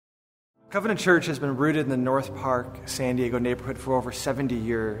Covenant Church has been rooted in the North Park, San Diego neighborhood for over 70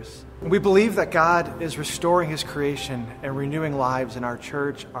 years. And we believe that God is restoring His creation and renewing lives in our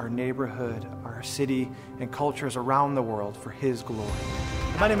church, our neighborhood, our city, and cultures around the world for His glory.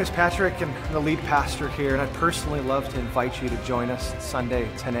 My name is Patrick, and I'm the lead pastor here, and I'd personally love to invite you to join us Sunday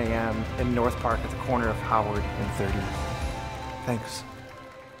at 10 a.m. in North Park at the corner of Howard and 30th. Thanks.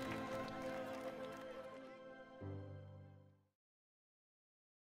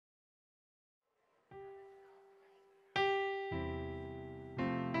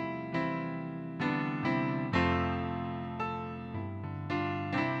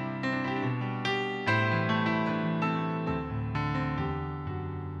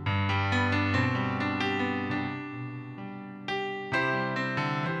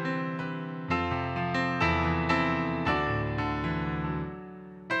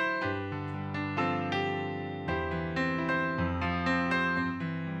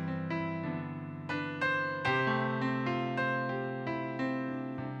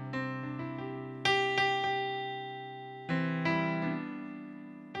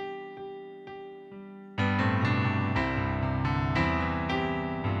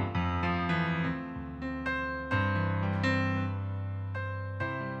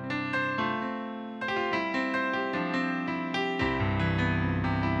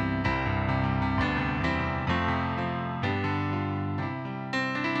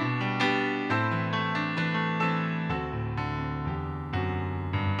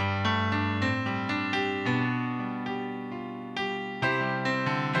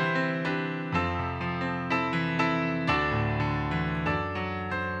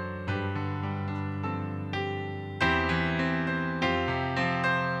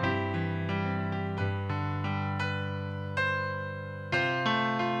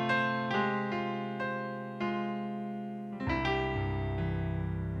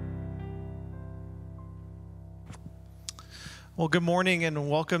 Well, good morning and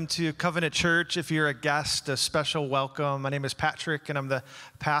welcome to Covenant Church. If you're a guest, a special welcome. My name is Patrick and I'm the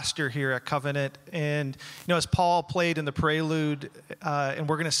pastor here at Covenant. And, as Paul played in the prelude, and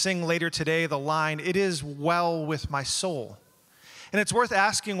we're going to sing later today the line, "It is well with my soul." And it's worth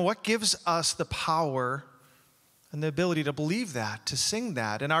asking, what gives us the power and the ability to believe that, to sing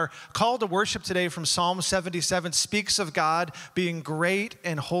that? And our call to worship today from Psalm 77 speaks of God being great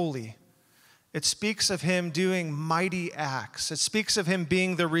and holy. It speaks of Him doing mighty acts. It speaks of Him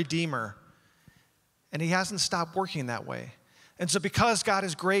being the Redeemer. And He hasn't stopped working that way. And so because God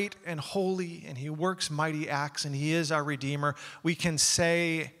is great and holy and He works mighty acts and He is our Redeemer, we can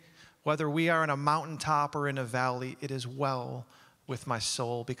say, whether we are on a mountaintop or in a valley, it is well with my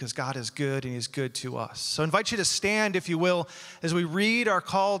soul, because God is good and He's good to us. So I invite you to stand, if you will, as we read our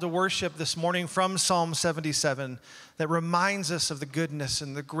call to worship this morning from Psalm 77 that reminds us of the goodness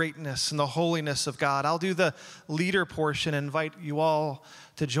and the greatness and the holiness of God. I'll do the leader portion and invite you all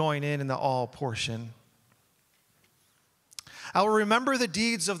to join in the all portion. I will remember the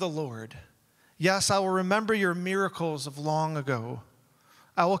deeds of the Lord. Yes, I will remember your miracles of long ago.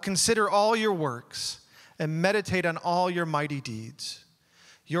 I will consider all your works and meditate on all your mighty deeds.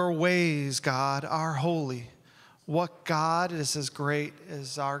 Your ways, God, are holy. What God is as great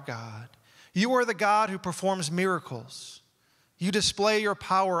as our God? You are the God who performs miracles. You display your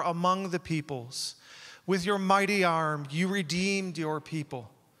power among the peoples. With your mighty arm, you redeemed your people,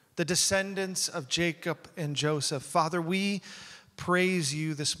 the descendants of Jacob and Joseph. Father, we praise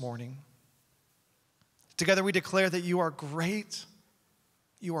you this morning. Together we declare that you are great,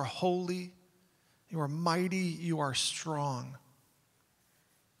 you are holy, you are mighty, you are strong.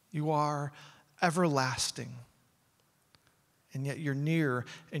 You are everlasting. And yet you're near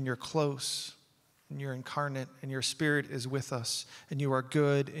and you're close and you're incarnate and your Spirit is with us and you are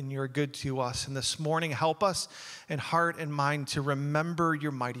good and you're good to us. And this morning, help us in heart and mind to remember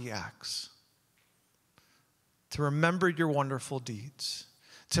your mighty acts, to remember your wonderful deeds,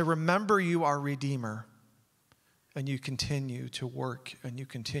 to remember you are Redeemer and you continue to work and you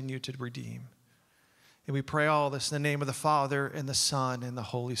continue to redeem. And we pray all this in the name of the Father, and the Son, and the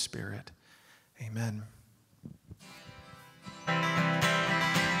Holy Spirit. Amen.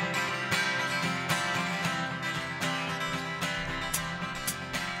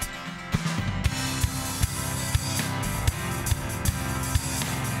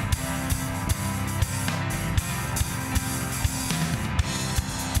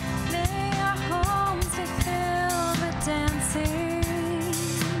 May our homes be filled with dancing.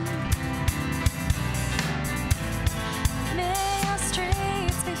 May our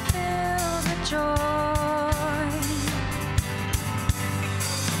streets be filled with joy.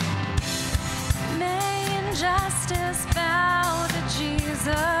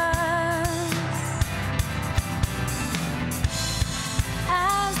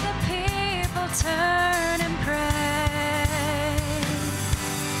 turn and pray.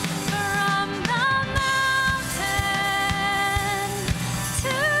 From the mountain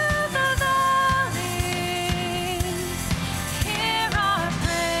to the valley, hear our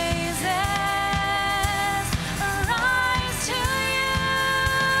praises arise to you.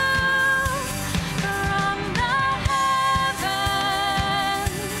 From the heavens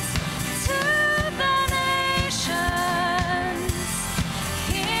to the nations,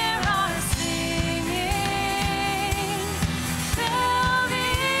 hear our singing, fill the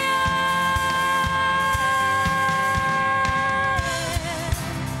air.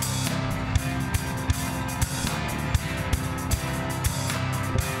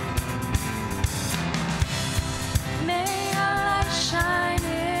 May our light shine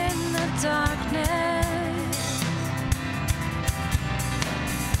in the darkness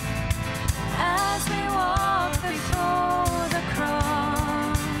as we walk before the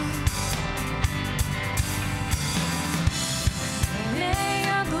cross. May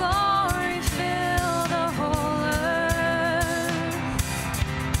your glory fill the whole earth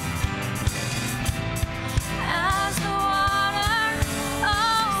as the water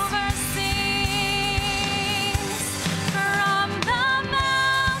overseas. From the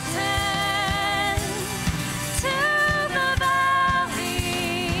mountain to the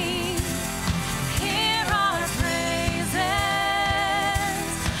valley, hear our praises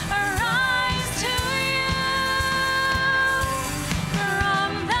arise to you.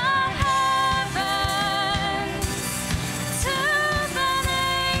 From the heavens to the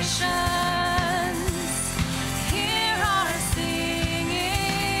nations, hear our singing,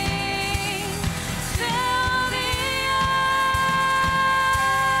 fill the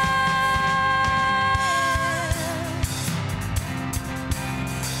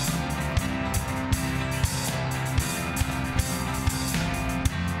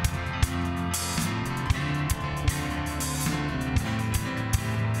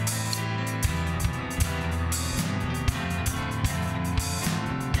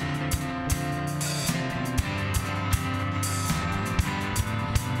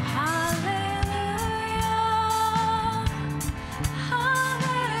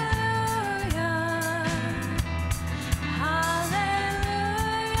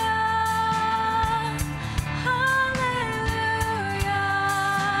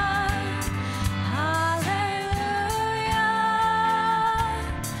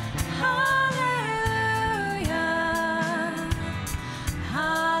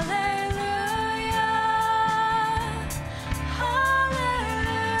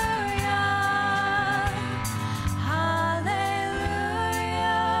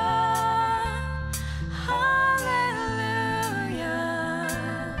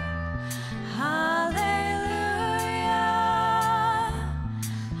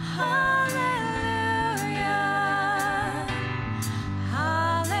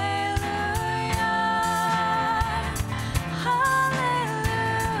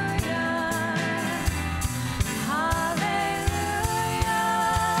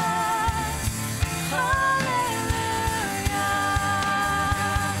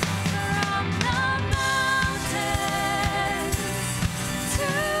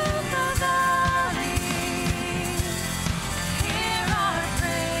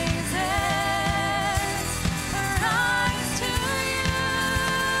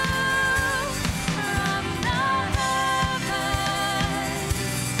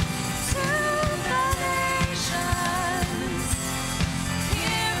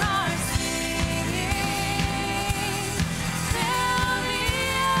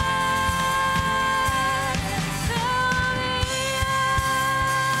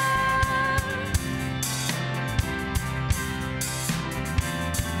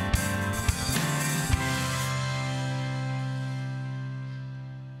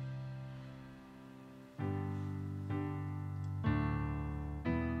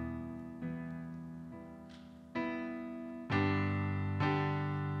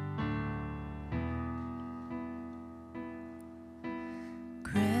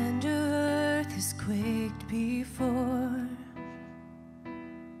has quaked before,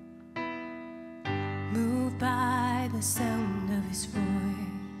 moved by the sound of his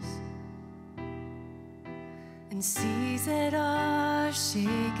voice, and seas that are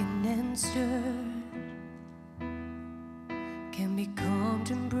shaken and stirred can be calmed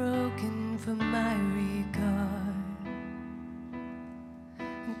and broken for my regard.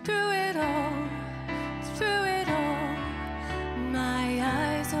 And through it all, my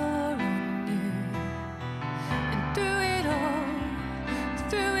eyes are on you. And through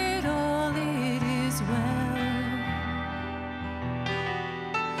it all, it is well.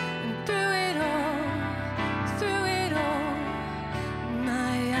 And through it all,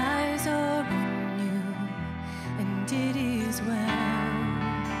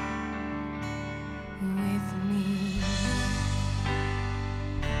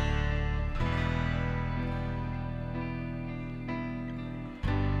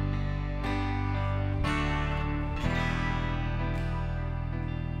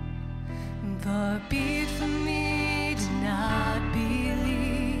 Far be it from me to not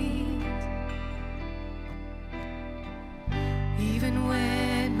believe, even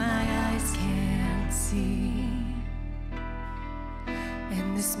when my eyes can't see.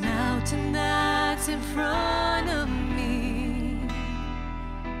 And this mountain that's in front of me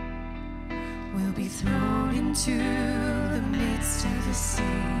will be thrown into the midst of the sea.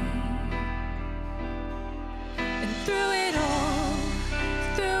 And through it all,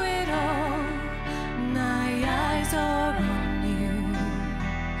 my eyes are on you.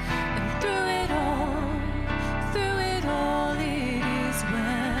 And through it all, it is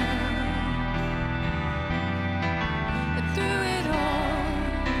well. And through it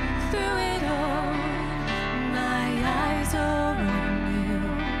all, my eyes are on you,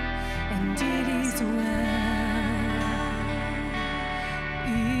 and it is well.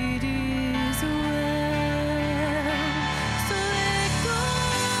 It is well.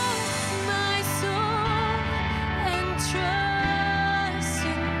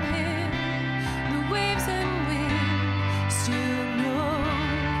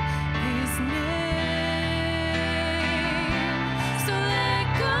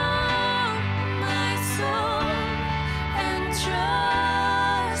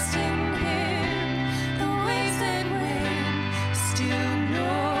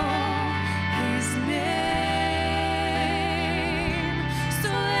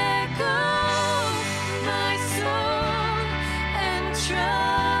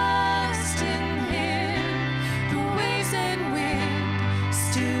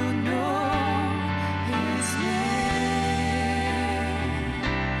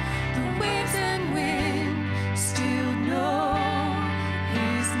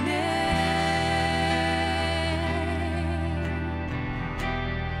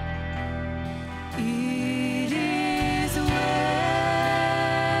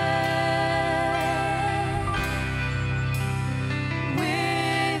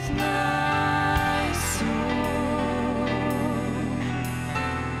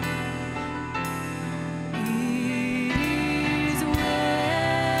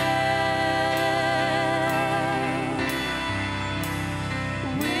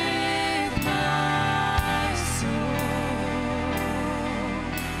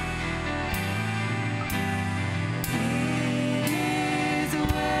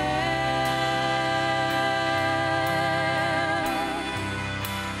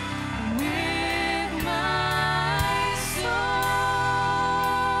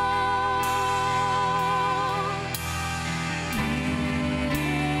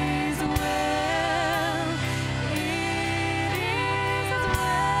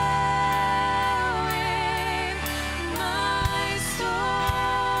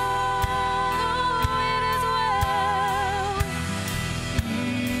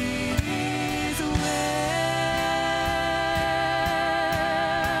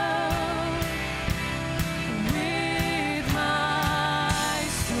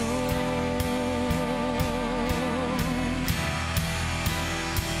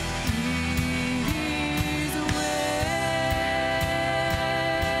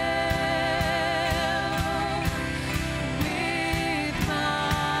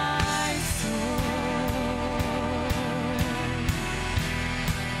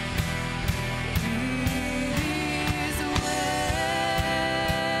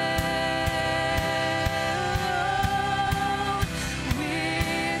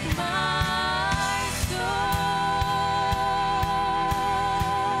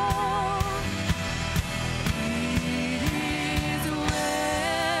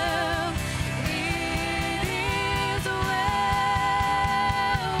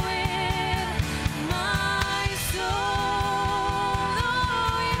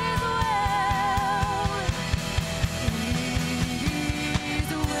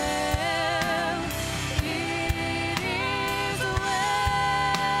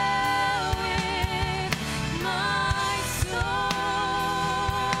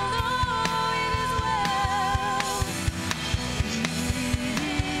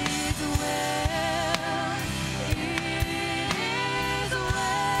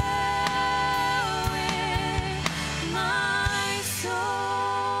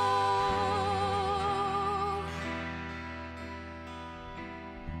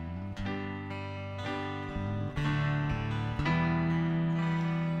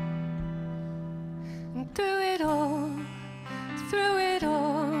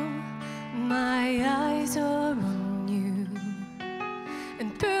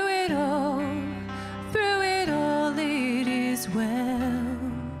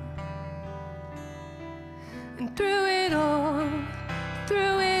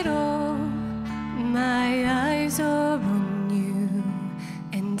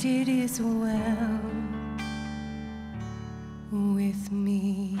 is well with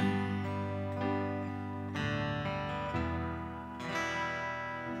me.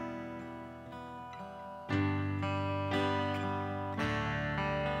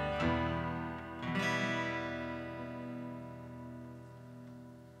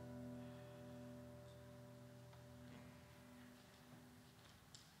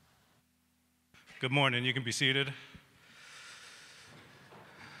 Good morning. You can be seated.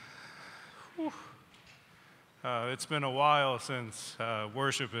 It's been a while since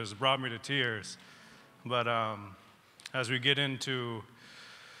worship has brought me to tears, but as we get into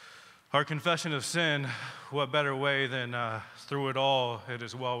our confession of sin, what better way than through it all, it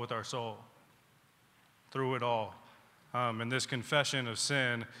is well with our soul. Through it all. And this confession of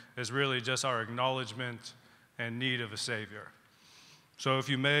sin is really just our acknowledgement and need of a Savior. So if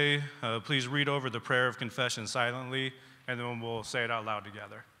you may, please read over the prayer of confession silently, and then we'll say it out loud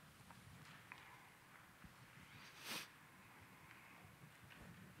together.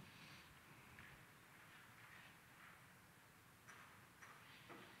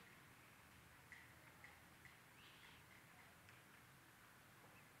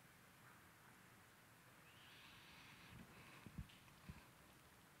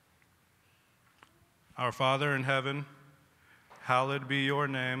 Our Father in heaven, hallowed be your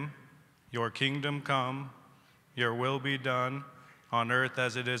name. Your kingdom come, your will be done on earth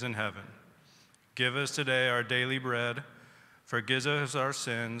as it is in heaven. Give us today our daily bread. Forgive us our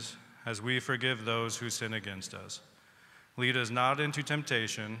sins as we forgive those who sin against us. Lead us not into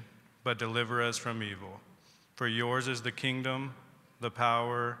temptation, but deliver us from evil. For yours is the kingdom, the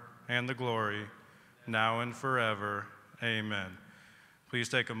power, and the glory, now and forever. Amen. Please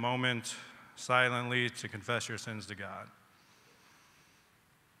take a moment silently to confess your sins to God.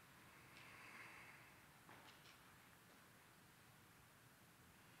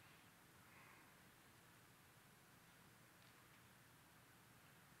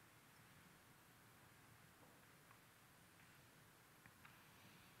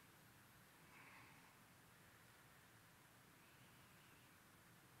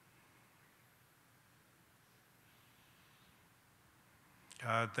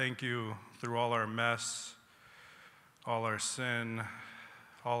 God, thank you through all our mess, all our sin,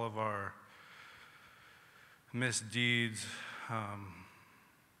 all of our misdeeds,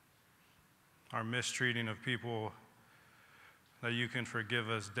 our mistreating of people, that you can forgive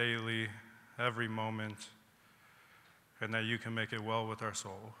us daily, every moment, and that you can make it well with our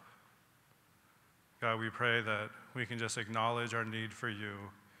soul. God, we pray that we can just acknowledge our need for you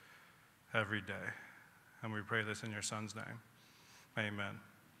every day. And we pray this in your Son's name. Amen.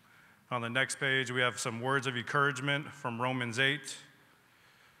 On the next page, we have some words of encouragement from Romans 8.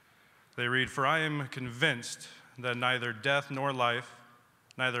 They read, "For I am convinced that neither death nor life,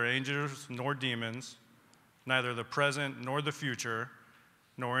 neither angels nor demons, neither the present nor the future,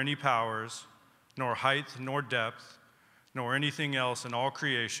 nor any powers, nor height nor depth, nor anything else in all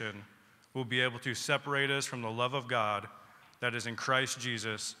creation will be able to separate us from the love of God that is in Christ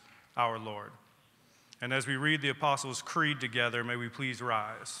Jesus our Lord." And as we read the Apostles' Creed together, may we please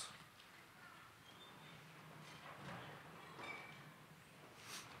rise.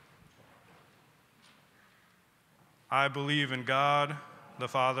 I believe in God, the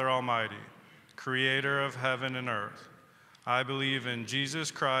Father Almighty, creator of heaven and earth. I believe in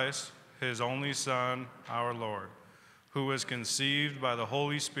Jesus Christ, his only Son, our Lord, who was conceived by the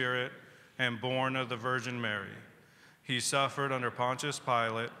Holy Spirit and born of the Virgin Mary. He suffered under Pontius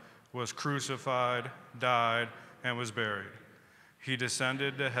Pilate, was crucified, died, and was buried. He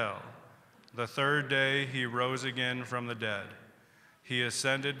descended to hell. The third day he rose again from the dead. He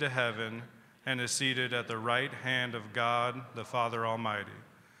ascended to heaven and is seated at the right hand of God, the Father Almighty.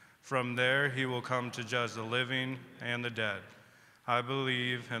 From there he will come to judge the living and the dead. I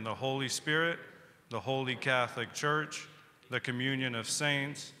believe in the Holy Spirit, the Holy Catholic Church, the communion of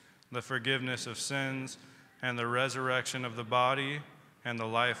saints, the forgiveness of sins, and the resurrection of the body, and the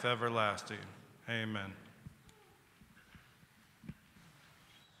life everlasting. Amen.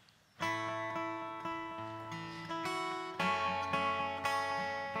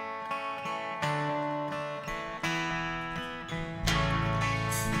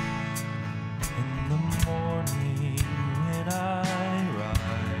 In the morning when I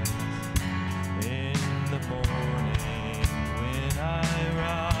rise, in the morning when I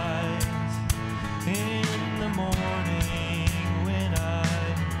rise, in the morning when I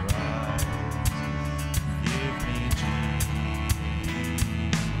rise,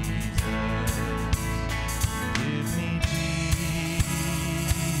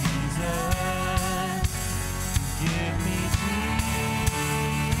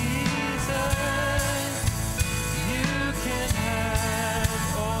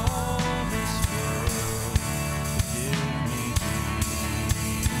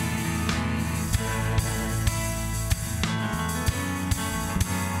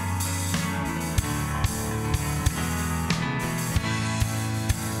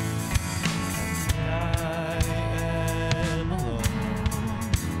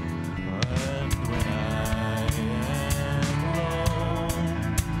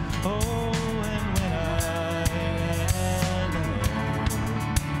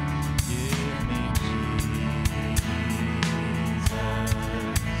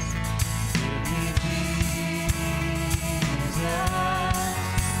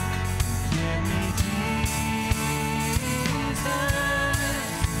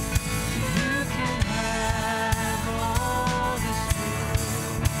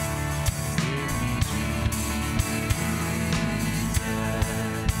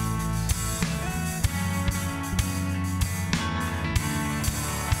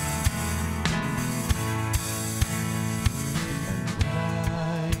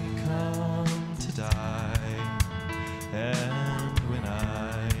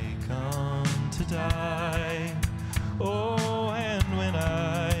 die. Oh, and when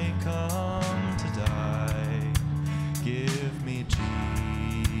I come to die, give me Jesus.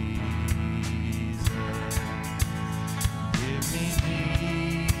 Give me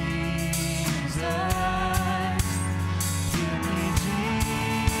Jesus. Give me Jesus.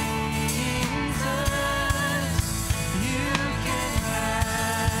 You can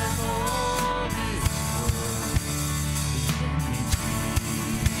have all this world. Give me Jesus.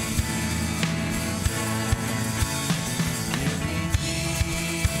 Give me Jesus.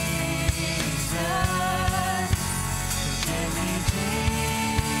 Give me Jesus.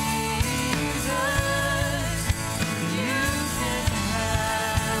 You can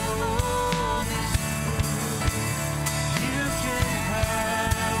have all this world. You can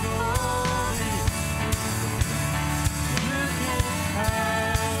have all this world. You can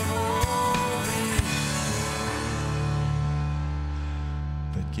have all this world.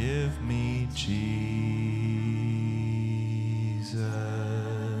 But give me Jesus.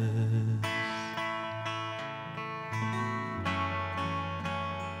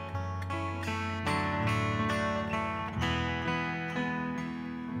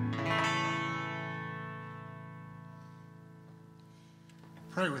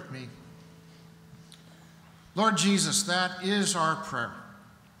 Pray with me. Lord Jesus, that is our prayer,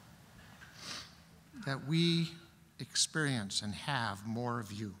 that we experience and have more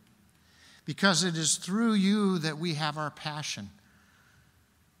of you, because it is through you that we have our passion.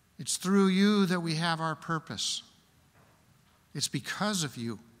 It's through you that we have our purpose. It's because of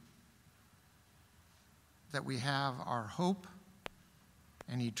you that we have our hope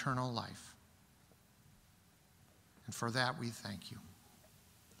and eternal life. And for that we thank you.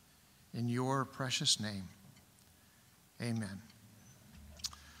 In your precious name, amen.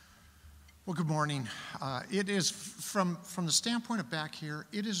 Well, good morning. It is, from the standpoint of back here,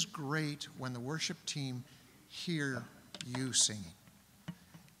 it is great when the worship team hear you singing.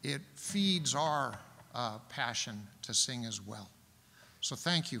 It feeds our passion to sing as well. So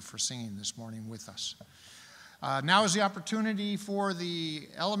thank you for singing this morning with us. Now is the opportunity for the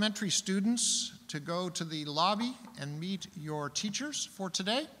elementary students to go to the lobby and meet your teachers for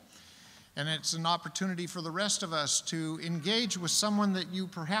today. And it's an opportunity for the rest of us to engage with someone that you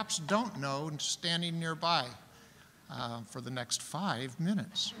perhaps don't know standing nearby for the next 5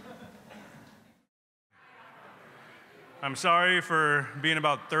 minutes. I'm sorry for being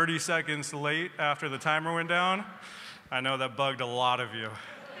about 30 seconds late after the timer went down. I know that bugged a lot of you.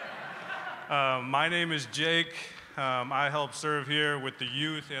 My name is Jake. I help serve here with the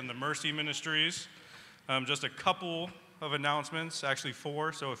youth and the Mercy Ministries. Just a couple of announcements, actually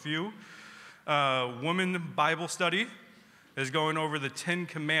 4, so a few. Women Bible Study is going over the 10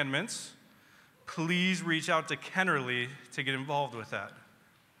 Commandments. Please reach out to Kennerly to get involved with that.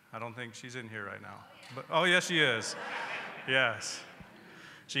 I don't think she's in here right now. But, oh, yes, she is. Yes.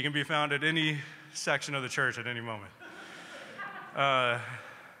 She can be found at any section of the church at any moment.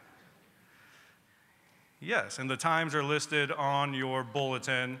 Yes, and the times are listed on your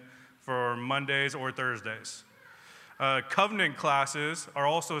bulletin for Mondays or Thursdays. Covenant classes are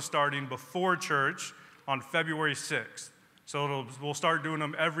also starting before church on February 6th. So we'll start doing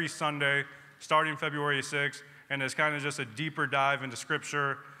them every Sunday starting February 6th, and it's kind of just a deeper dive into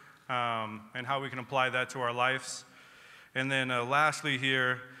Scripture and how we can apply that to our lives. And then lastly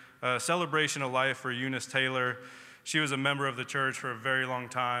here, Celebration of Life for Eunice Taylor. She was a member of the church for a very long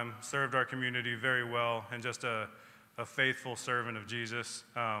time, served our community very well, and just a faithful servant of Jesus.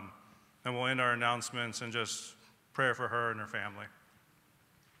 And we'll end our announcements and just prayer for her and her family.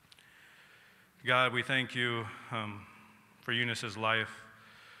 God, we thank you for Eunice's life,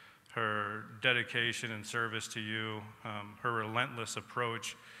 her dedication and service to you, her relentless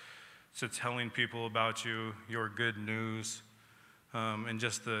approach to telling people about you, your good news, and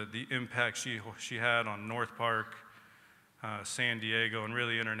just the impact she had on North Park, San Diego, and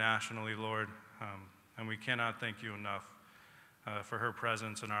really internationally, Lord. And we cannot thank you enough for her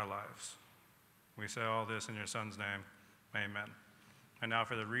presence in our lives. We say all this in your Son's name, amen. And now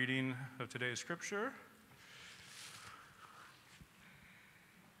for the reading of today's scripture.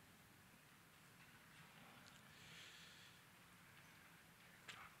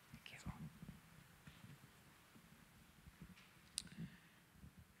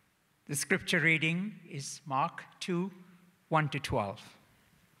 The scripture reading is Mark 2, 1-12.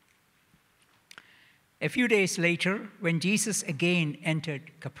 A few days later, when Jesus again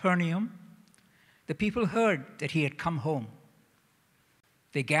entered Capernaum, the people heard that he had come home.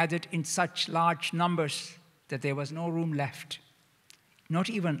 They gathered in such large numbers that there was no room left, not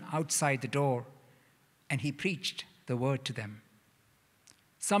even outside the door, and he preached the word to them.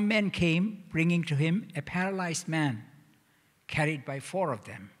 Some men came, bringing to him a paralyzed man, carried by 4 of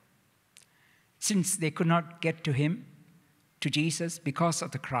them. Since they could not get to Jesus, because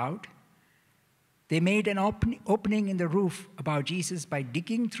of the crowd, they made an opening in the roof above Jesus by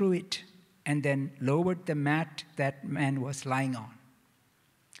digging through it and then lowered the mat that man was lying on.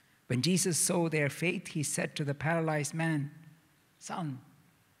 When Jesus saw their faith, he said to the paralyzed man, "Son,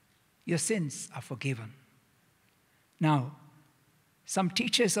 your sins are forgiven." Now, some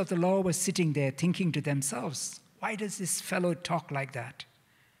teachers of the law were sitting there thinking to themselves, "Why does this fellow talk like that?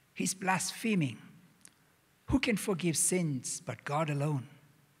 He's blaspheming. Who can forgive sins but God alone?"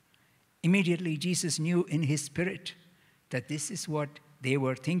 Immediately, Jesus knew in his spirit that this is what they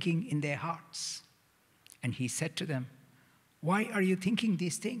were thinking in their hearts. And he said to them, "Why are you thinking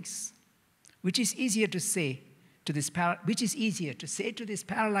these things? Which is easier to say to this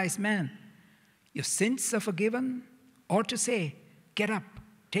paralyzed man, 'Your sins are forgiven,' or to say, 'Get up,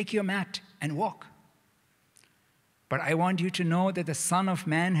 take your mat, and walk'? But I want you to know that the Son of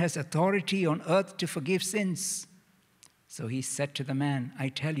Man has authority on earth to forgive sins." So he said to the man, "I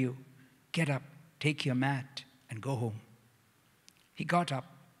tell you, get up, take your mat, and go home." He got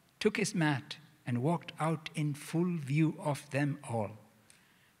up, took his mat, and walked out in full view of them all.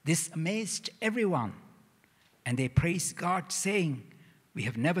 This amazed everyone, and they praised God, saying, "We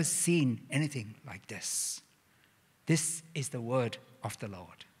have never seen anything like this." This is the word of the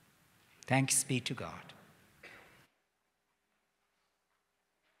Lord. Thanks be to God.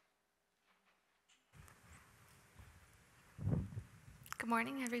 Good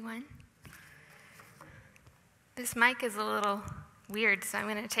morning, everyone. This mic is a little weird, so I'm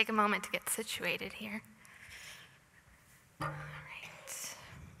going to take a moment to get situated here. All right.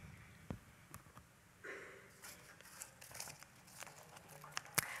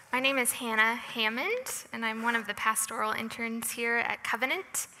 My name is Hannah Hammond, and I'm one of the pastoral interns here at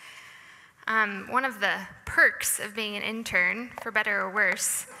Covenant. One of the perks of being an intern, for better or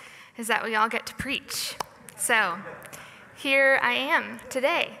worse, is that we all get to preach. So here I am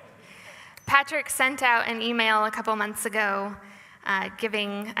today. Patrick sent out an email a couple months ago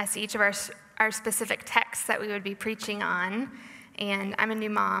giving us each of our specific texts that we would be preaching on. And I'm a new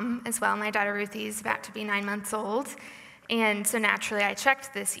mom as well. My daughter Ruthie is about to be 9 months old. And so naturally I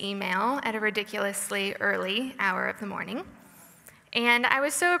checked this email at a ridiculously early hour of the morning. And I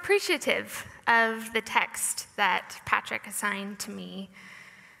was so appreciative of the text that Patrick assigned to me,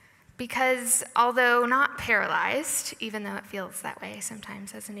 because although not paralyzed, even though it feels that way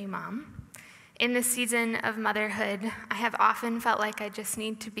sometimes as a new mom, in this season of motherhood, I have often felt like I just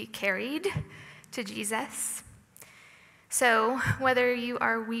need to be carried to Jesus. So whether you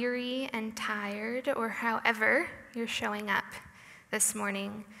are weary and tired, or however you're showing up this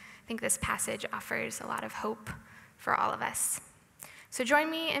morning, I think this passage offers a lot of hope for all of us. So join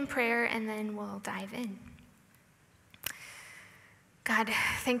me in prayer, and then we'll dive in. God,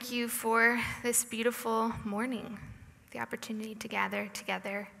 thank you for this beautiful morning, the opportunity to gather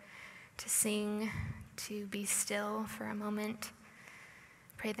together, to sing, to be still for a moment.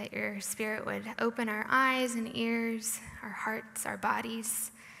 Pray that your Spirit would open our eyes and ears, our hearts, our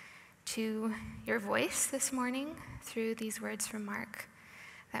bodies to your voice this morning through these words from Mark,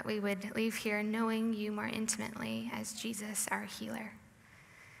 that we would leave here knowing you more intimately as Jesus, our healer.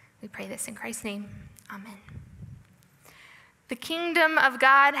 We pray this in Christ's name. Amen. The kingdom of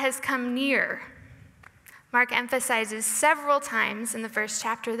God has come near. Mark emphasizes several times in the first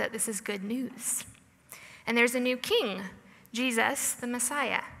chapter that this is good news. And there's a new king, Jesus, the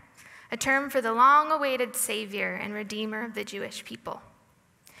Messiah, a term for the long-awaited Savior and Redeemer of the Jewish people.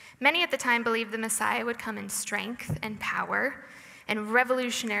 Many at the time believed the Messiah would come in strength and power and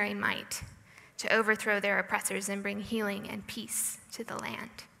revolutionary might to overthrow their oppressors and bring healing and peace to the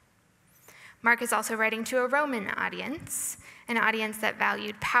land. Mark is also writing to a Roman audience, an audience that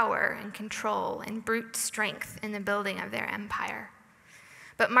valued power and control and brute strength in the building of their empire.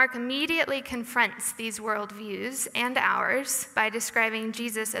 But Mark immediately confronts these worldviews and ours by describing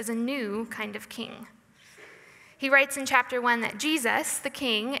Jesus as a new kind of king. He writes in chapter 1 that Jesus, the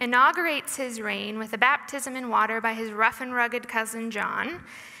king, inaugurates his reign with a baptism in water by his rough and rugged cousin John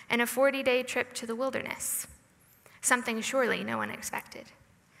and a 40-day trip to the wilderness, something surely no one expected.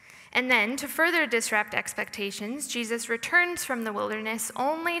 And then, to further disrupt expectations, Jesus returns from the wilderness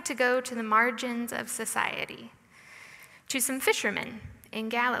only to go to the margins of society, to some fishermen in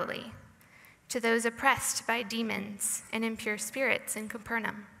Galilee, to those oppressed by demons and impure spirits in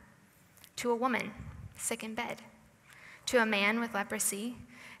Capernaum, to a woman sick in bed, to a man with leprosy,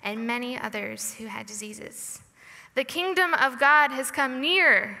 and many others who had diseases. The kingdom of God has come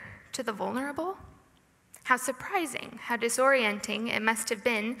near to the vulnerable How surprising, how disorienting it must have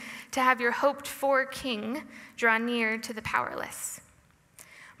been to have your hoped-for king draw near to the powerless.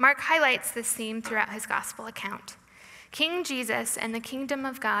 Mark highlights this theme throughout his gospel account. King Jesus and the kingdom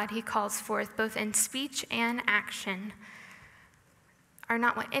of God he calls forth both in speech and action are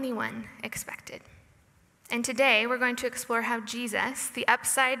not what anyone expected. And today we're going to explore how Jesus, the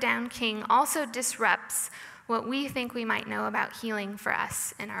upside-down king, also disrupts what we think we might know about healing for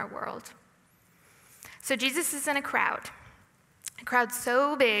us in our world. So Jesus is in a crowd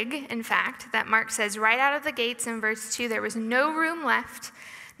so big, in fact, that Mark says right out of the gates in verse 2, there was no room left,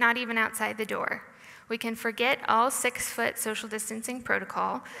 not even outside the door. We can forget all 6-foot social distancing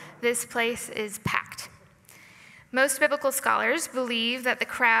protocol. This place is packed. Most biblical scholars believe that the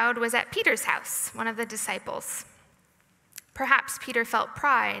crowd was at Peter's house, one of the disciples. Perhaps Peter felt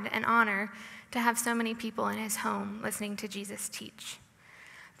pride and honor to have so many people in his home listening to Jesus teach.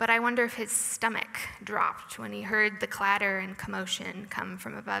 But I wonder if his stomach dropped when he heard the clatter and commotion come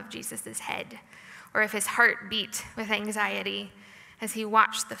from above Jesus' head, or if his heart beat with anxiety as he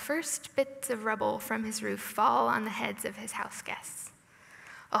watched the first bits of rubble from his roof fall on the heads of his house guests.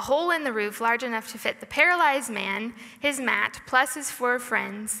 A hole in the roof large enough to fit the paralyzed man, his mat, plus his 4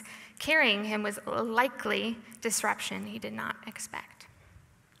 friends. Carrying him was a likely disruption he did not expect.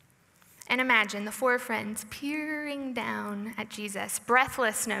 And imagine the 4 friends peering down at Jesus,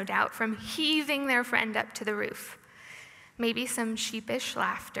 breathless, no doubt, from heaving their friend up to the roof. Maybe some sheepish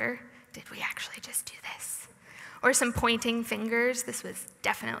laughter. Did we actually just do this? Or some pointing fingers. This was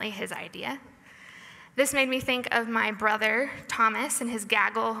definitely his idea. This made me think of my brother, Thomas, and his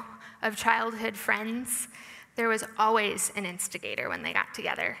gaggle of childhood friends. There was always an instigator when they got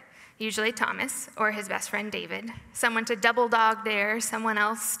together. Usually Thomas or his best friend David, someone to double dog dare someone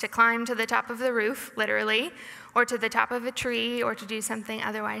else to climb to the top of the roof, literally, or to the top of a tree, or to do something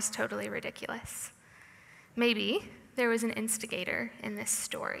otherwise totally ridiculous. Maybe there was an instigator in this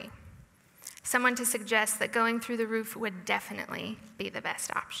story, someone to suggest that going through the roof would definitely be the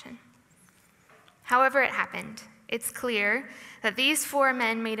best option. However it happened, it's clear that these 4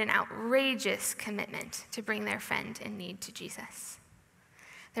 men made an outrageous commitment to bring their friend in need to Jesus.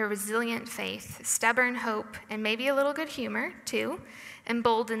 Their resilient faith, stubborn hope, and maybe a little good humor, too,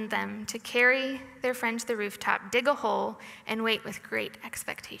 emboldened them to carry their friend to the rooftop, dig a hole, and wait with great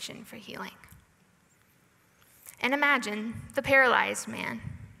expectation for healing. And imagine the paralyzed man.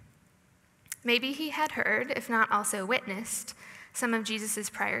 Maybe he had heard, if not also witnessed, some of Jesus'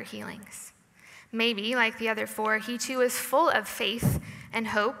 prior healings. Maybe, like the other 4, he too was full of faith and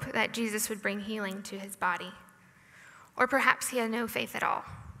hope that Jesus would bring healing to his body. Or perhaps he had no faith at all.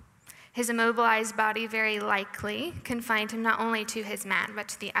 His immobilized body very likely confined him not only to his mat, but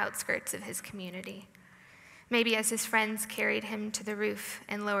to the outskirts of his community. Maybe as his friends carried him to the roof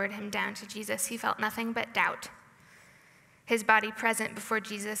and lowered him down to Jesus, he felt nothing but doubt. His body present before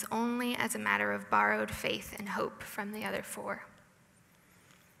Jesus only as a matter of borrowed faith and hope from the other 4.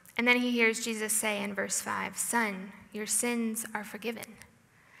 And then he hears Jesus say in verse 5, "Son, your sins are forgiven."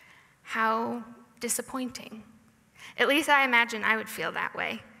 How disappointing. At least I imagine I would feel that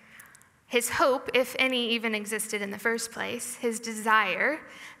way. His hope, if any even existed in the first place, his desire,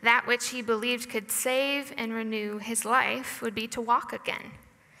 that which he believed could save and renew his life, would be to walk again.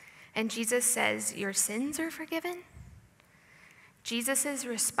 And Jesus says, "Your sins are forgiven?" Jesus'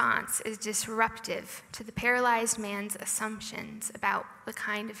 response is disruptive to the paralyzed man's assumptions about the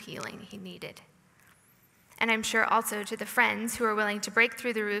kind of healing he needed. And I'm sure also to the friends who are willing to break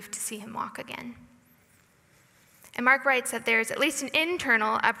through the roof to see him walk again. And Mark writes that there's at least an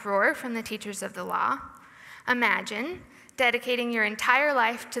internal uproar from the teachers of the law. Imagine dedicating your entire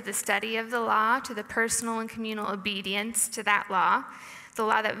life to the study of the law, to the personal and communal obedience to that law, the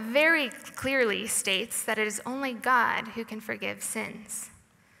law that very clearly states that it is only God who can forgive sins.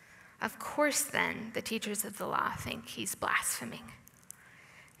 Of course, then, the teachers of the law think he's blaspheming.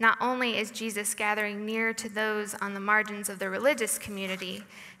 Not only is Jesus gathering near to those on the margins of the religious community,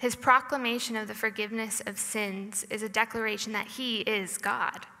 his proclamation of the forgiveness of sins is a declaration that he is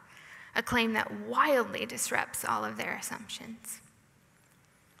God, a claim that wildly disrupts all of their assumptions.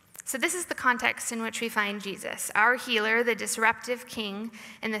 So this is the context in which we find Jesus, our healer, the disruptive king,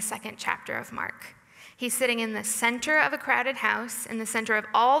 in the 2nd chapter of Mark. He's sitting in the center of a crowded house, in the center of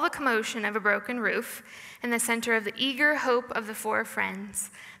all the commotion of a broken roof, in the center of the eager hope of the 4 friends,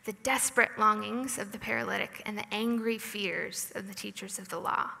 the desperate longings of the paralytic, and the angry fears of the teachers of the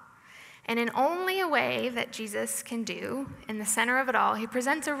law. And in only a way that Jesus can do, in the center of it all, he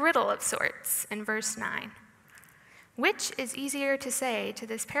presents a riddle of sorts in verse 9. Which is easier to say to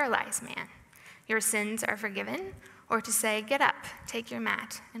this paralyzed man, "Your sins are forgiven," or to say, "Get up, take your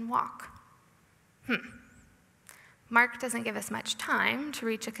mat, and walk"? Mark doesn't give us much time to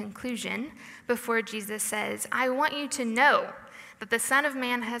reach a conclusion before Jesus says, I want you to know that the Son of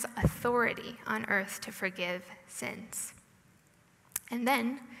Man has authority on earth to forgive sins. And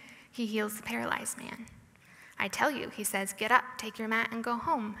then he heals the paralyzed man. I tell you, he says, get up, take your mat, and go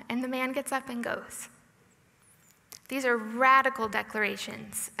home. And the man gets up and goes. These are radical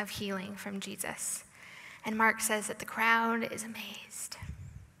declarations of healing from Jesus. And Mark says that the crowd is amazed.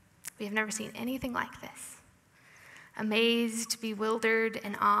 We have never seen anything like this. Amazed, bewildered,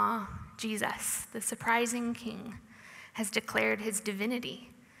 in awe, Jesus, the surprising king, has declared his divinity,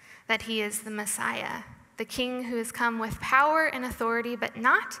 that he is the Messiah, the king who has come with power and authority, but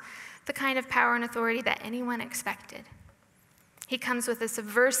not the kind of power and authority that anyone expected. He comes with a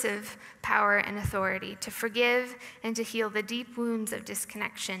subversive power and authority to forgive and to heal the deep wounds of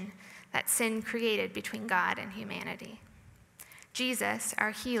disconnection that sin created between God and humanity. Jesus,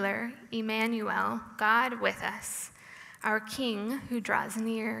 our healer, Emmanuel, God with us, our King who draws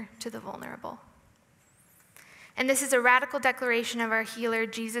near to the vulnerable. And this is a radical declaration of our healer,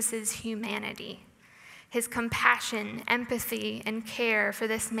 Jesus' humanity, his compassion, empathy, and care for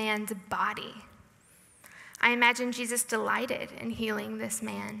this man's body. I imagine Jesus delighted in healing this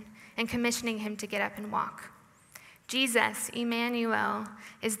man and commissioning him to get up and walk. Jesus, Emmanuel,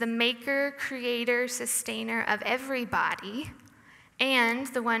 is the maker, creator, sustainer of every body, and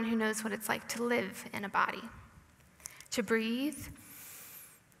the one who knows what it's like to live in a body. To breathe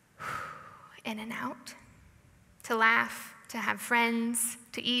in and out, to laugh, to have friends,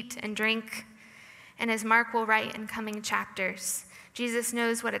 to eat and drink. And as Mark will write in coming chapters, Jesus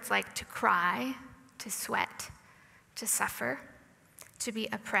knows what it's like to cry, to sweat, to suffer, to be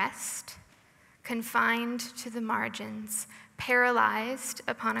oppressed, confined to the margins, paralyzed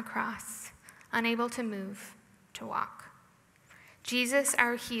upon a cross, unable to move, to walk. Jesus,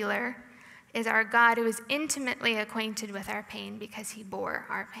 our healer, is our God who is intimately acquainted with our pain because he bore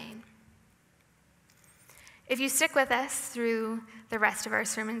our pain. If you stick with us through the rest of our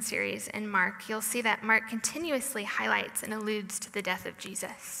sermon series in Mark, you'll see that Mark continuously highlights and alludes to the death of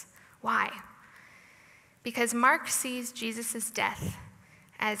Jesus. Why? Because Mark sees Jesus' death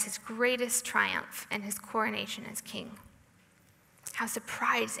as his greatest triumph and his coronation as king. How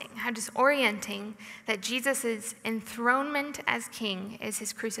surprising, how disorienting that Jesus' enthronement as king is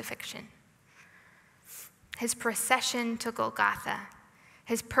his crucifixion. His procession to Golgotha,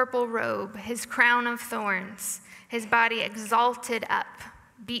 his purple robe, his crown of thorns, his body exalted up,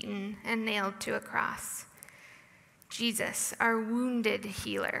 beaten, and nailed to a cross. Jesus, our wounded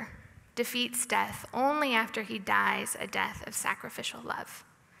healer, defeats death only after he dies a death of sacrificial love.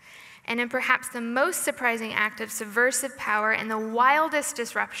 And in perhaps the most surprising act of subversive power and the wildest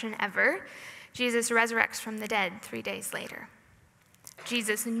disruption ever, Jesus resurrects from the dead 3 days later.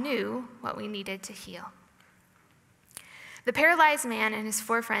 Jesus knew what we needed to heal. The paralyzed man and his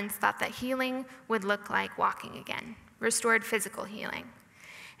 4 friends thought that healing would look like walking again, restored physical healing.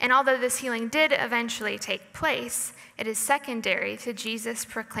 And although this healing did eventually take place, it is secondary to Jesus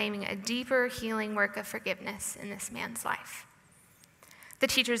proclaiming a deeper healing work of forgiveness in this man's life. The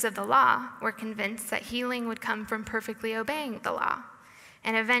teachers of the law were convinced that healing would come from perfectly obeying the law,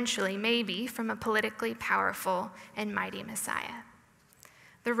 and eventually, maybe, from a politically powerful and mighty Messiah.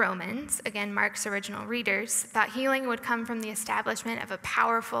 The Romans, again Mark's original readers, thought healing would come from the establishment of a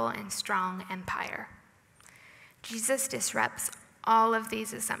powerful and strong empire. Jesus disrupts all of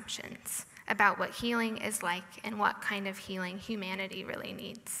these assumptions about what healing is like and what kind of healing humanity really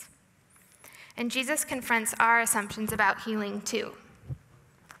needs. And Jesus confronts our assumptions about healing too.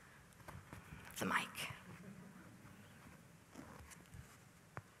 The mic.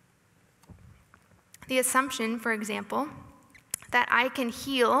 The assumption, for example, that I can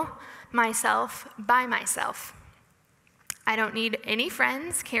heal myself by myself. I don't need any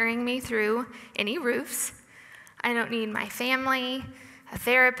friends carrying me through any roofs. I don't need my family, a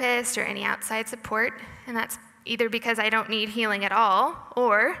therapist, or any outside support, and that's either because I don't need healing at all,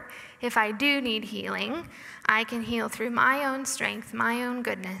 or if I do need healing, I can heal through my own strength, my own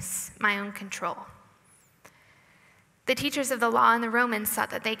goodness, my own control. The teachers of the law and the Romans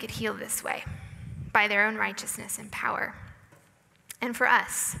thought that they could heal this way, by their own righteousness and power. And for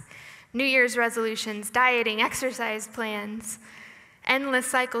us, New Year's resolutions, dieting, exercise plans, endless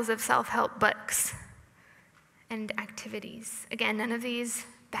cycles of self-help books and activities. Again, none of these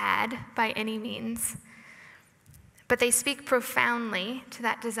bad by any means, but they speak profoundly to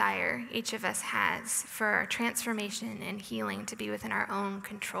that desire each of us has for our transformation and healing to be within our own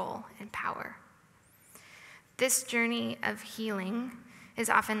control and power. This journey of healing is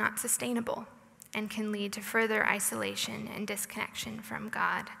often not sustainable and can lead to further isolation and disconnection from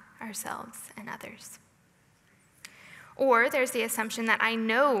God, ourselves, and others. Or there's the assumption that I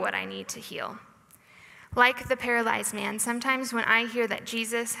know what I need to heal. Like the paralyzed man, sometimes when I hear that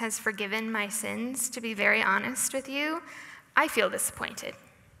Jesus has forgiven my sins, to be very honest with you, I feel disappointed.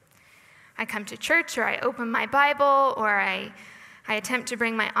 I come to church, or I open my Bible, or I attempt to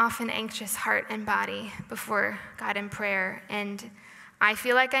bring my often anxious heart and body before God in prayer, and I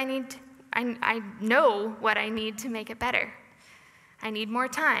feel like I know what I need to make it better. I need more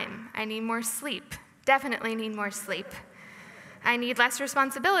time. I need more sleep. Definitely need more sleep. I need less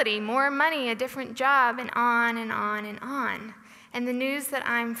responsibility, more money, a different job, and on and on and on. And the news that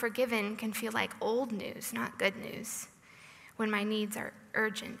I'm forgiven can feel like old news, not good news, when my needs are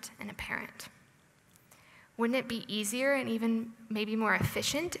urgent and apparent. Wouldn't it be easier and even maybe more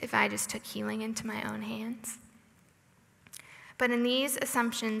efficient if I just took healing into my own hands? But in these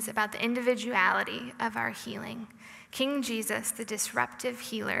assumptions about the individuality of our healing, King Jesus, the disruptive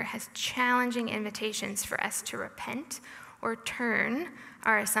healer, has challenging invitations for us to repent or turn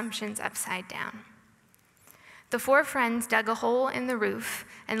our assumptions upside down. The 4 friends dug a hole in the roof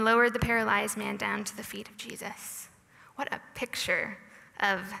and lowered the paralyzed man down to the feet of Jesus. What a picture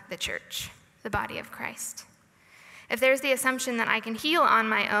of the church, the body of Christ. If there's the assumption that I can heal on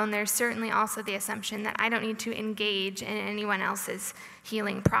my own, there's certainly also the assumption that I don't need to engage in anyone else's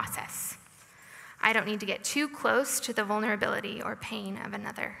healing process. I don't need to get too close to the vulnerability or pain of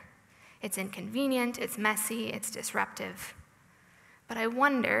another. It's inconvenient, it's messy, it's disruptive. But I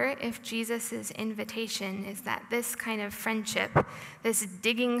wonder if Jesus' invitation is that this kind of friendship, this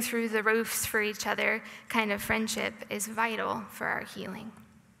digging through the roofs for each other kind of friendship, is vital for our healing.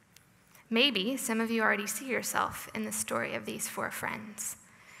 Maybe some of you already see yourself in the story of these 4 friends.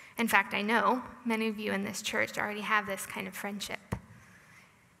 In fact, I know many of you in this church already have this kind of friendship.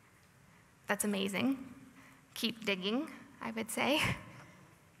 That's amazing. Keep digging, I would say.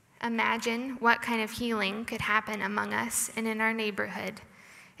 Imagine what kind of healing could happen among us and in our neighborhood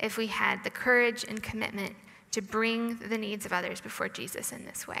if we had the courage and commitment to bring the needs of others before Jesus in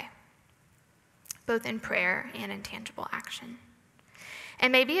this way, both in prayer and in tangible action.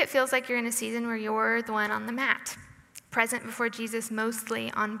 And maybe it feels like you're in a season where you're the one on the mat, present before Jesus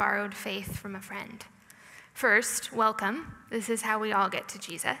mostly on borrowed faith from a friend. First, welcome. This is how we all get to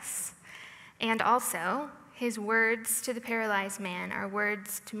Jesus. And also, his words to the paralyzed man are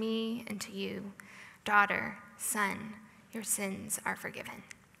words to me and to you. Daughter, son, your sins are forgiven.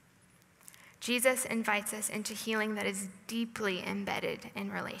 Jesus invites us into healing that is deeply embedded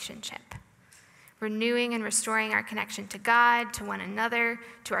in relationship, renewing and restoring our connection to God, to one another,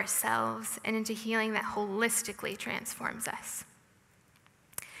 to ourselves, and into healing that holistically transforms us.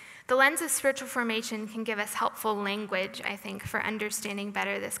 The lens of spiritual formation can give us helpful language, I think, for understanding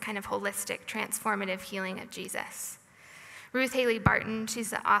better this kind of holistic, transformative healing of Jesus. Ruth Haley Barton,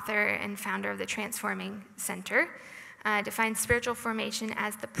 she's the author and founder of the Transforming Center, defines spiritual formation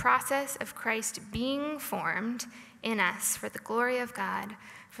as the process of Christ being formed in us for the glory of God,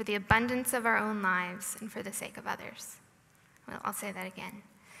 for the abundance of our own lives, and for the sake of others. Well, I'll say that again.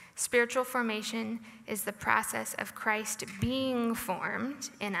 Spiritual formation is the process of Christ being formed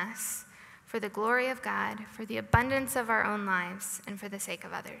in us for the glory of God, for the abundance of our own lives, and for the sake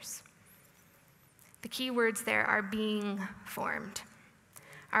of others. The key words there are being formed.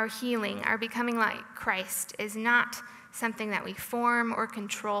 Our healing, our becoming like Christ, is not something that we form or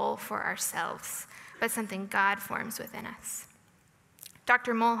control for ourselves, but something God forms within us.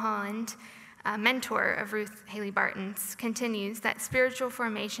 Dr. Mulholland, a mentor of Ruth Haley Barton's, continues that spiritual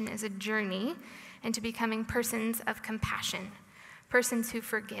formation is a journey into becoming persons of compassion, persons who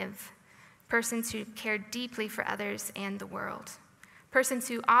forgive, persons who care deeply for others and the world, persons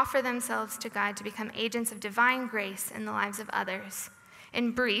who offer themselves to God to become agents of divine grace in the lives of others.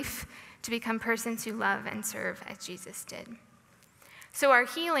 In brief, to become persons who love and serve as Jesus did. So our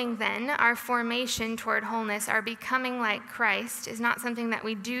healing then, our formation toward wholeness, our becoming like Christ, is not something that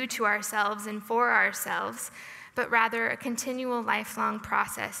we do to ourselves and for ourselves, but rather a continual lifelong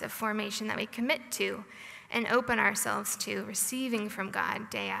process of formation that we commit to and open ourselves to receiving from God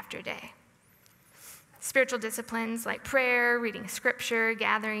day after day. Spiritual disciplines like prayer, reading scripture,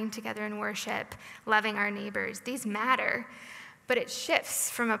 gathering together in worship, loving our neighbors, these matter, but it shifts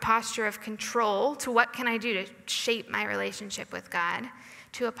from a posture of control to what can I do to shape my relationship with God,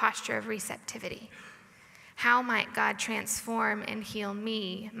 to a posture of receptivity. How might God transform and heal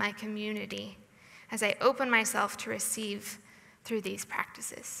me, my community, as I open myself to receive through these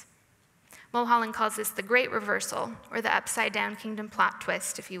practices? Mulholland calls this the great reversal, or the upside-down kingdom plot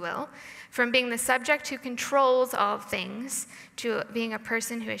twist, if you will, from being the subject who controls all things to being a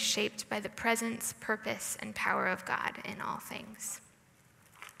person who is shaped by the presence, purpose, and power of God in all things.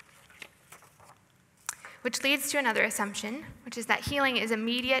 which leads to another assumption, which is that healing is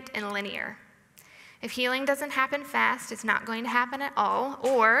immediate and linear. If healing doesn't happen fast, it's not going to happen at all,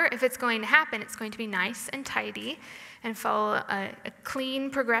 or if it's going to happen, it's going to be nice and tidy and follow a clean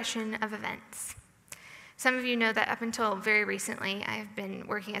progression of events. Some of you know that up until very recently, I've been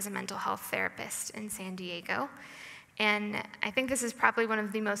working as a mental health therapist in San Diego, and I think this is probably one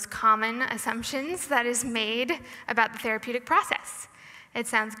of the most common assumptions that is made about the therapeutic process. It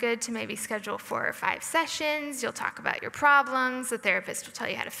sounds good to maybe schedule 4 or 5 sessions. You'll talk about your problems. The therapist will tell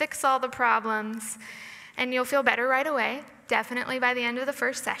you how to fix all the problems. And you'll feel better right away, definitely by the end of the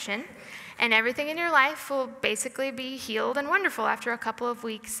first session. And everything in your life will basically be healed and wonderful after a couple of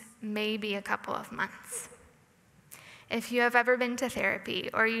weeks, maybe a couple of months. If you have ever been to therapy,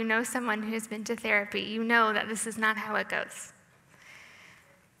 or you know someone who has been to therapy, you know that this is not how it goes.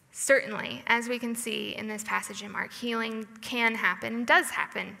 Certainly, as we can see in this passage in Mark, healing can happen and does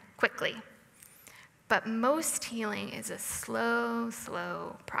happen quickly. But most healing is a slow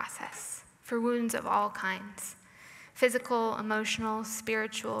process for wounds of all kinds: physical, emotional,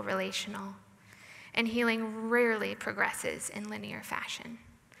 spiritual, relational. And healing rarely progresses in linear fashion.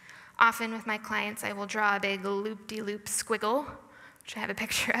 Often with my clients, I will draw a big loop-de-loop squiggle, which I have a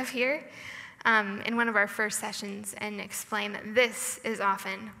picture of here, in one of our first sessions, and explain that this is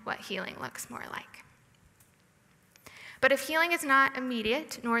often what healing looks more like. But if healing is not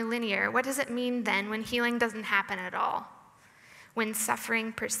immediate nor linear, what does it mean then when healing doesn't happen at all? When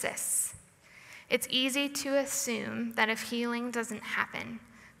suffering persists? It's easy to assume that if healing doesn't happen,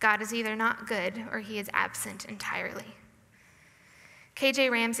 God is either not good or he is absent entirely.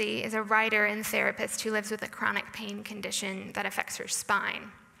 KJ Ramsey is a writer and therapist who lives with a chronic pain condition that affects her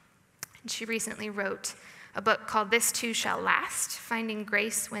spine. And she recently wrote a book called This Too Shall Last, Finding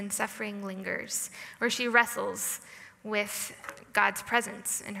Grace When Suffering Lingers, where she wrestles with God's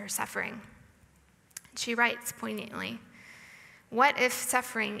presence in her suffering. She writes poignantly, "What if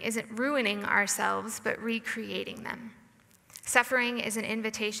suffering isn't ruining ourselves, but recreating them? Suffering is an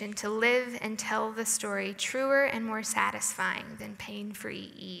invitation to live and tell the story truer and more satisfying than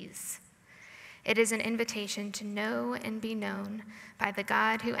pain-free ease. It is an invitation to know and be known by the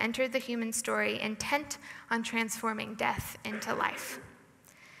God who entered the human story intent on transforming death into life.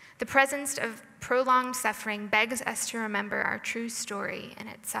 The presence of prolonged suffering begs us to remember our true story and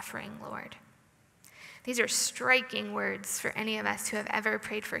its suffering Lord." These are striking words for any of us who have ever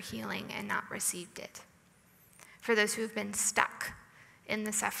prayed for healing and not received it. For those who have been stuck in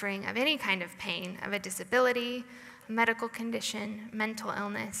the suffering of any kind of pain, of a disability, a medical condition, mental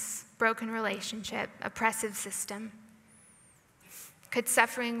illness, broken relationship, oppressive system. Could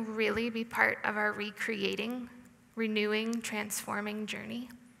suffering really be part of our recreating, renewing, transforming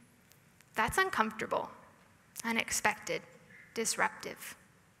journey? That's uncomfortable, unexpected, disruptive.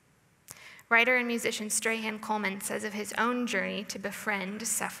 Writer and musician Strahan Coleman says of his own journey to befriend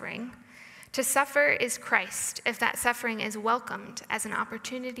suffering, "To suffer is Christ if that suffering is welcomed as an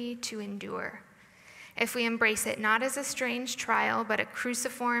opportunity to endure. If we embrace it not as a strange trial, but a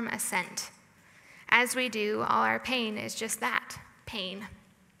cruciform ascent. As we do, all our pain is just that, pain.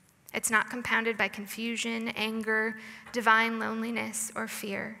 It's not compounded by confusion, anger, divine loneliness, or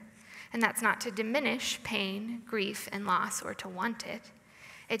fear. And that's not to diminish pain, grief, and loss, or to want it.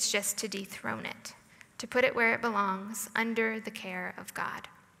 It's just to dethrone it, to put it where it belongs, under the care of God.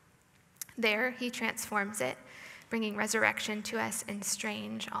 There, he transforms it, bringing resurrection to us in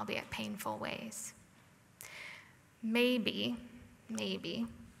strange, albeit painful ways." Maybe,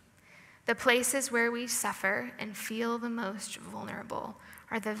 the places where we suffer and feel the most vulnerable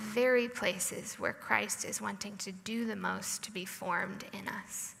are the very places where Christ is wanting to do the most to be formed in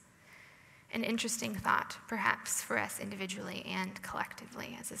us. An interesting thought, perhaps, for us individually and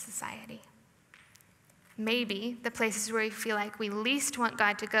collectively as a society. Maybe the places where we feel like we least want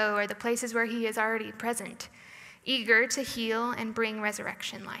God to go are the places where he is already present, eager to heal and bring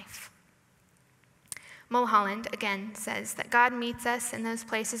resurrection life. Mulholland, again, says that God meets us in those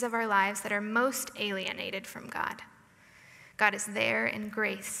places of our lives that are most alienated from God. God is there in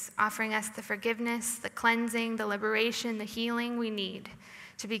grace, offering us the forgiveness, the cleansing, the liberation, the healing we need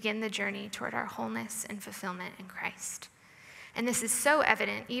to begin the journey toward our wholeness and fulfillment in Christ. And this is so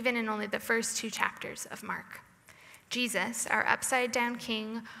evident even in only the first 2 chapters of Mark. Jesus, our upside-down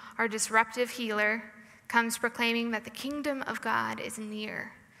king, our disruptive healer, comes proclaiming that the kingdom of God is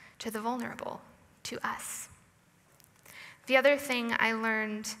near to the vulnerable, to us. The other thing I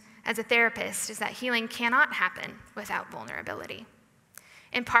learned as a therapist is that healing cannot happen without vulnerability.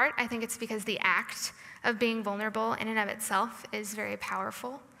 In part, I think it's because the act of being vulnerable in and of itself is very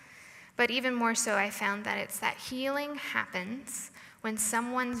powerful. But even more so, I found that it's that healing happens when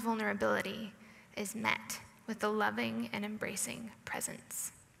someone's vulnerability is met with the loving and embracing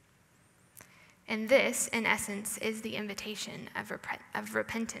presence. And this, in essence, is the invitation of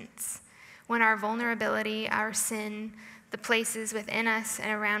repentance. When our vulnerability, our sin, the places within us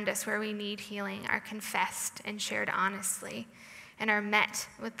and around us where we need healing are confessed and shared honestly and are met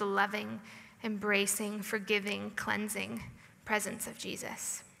with the loving, embracing, forgiving, cleansing presence of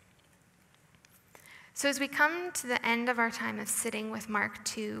Jesus. So as we come to the end of our time of sitting with Mark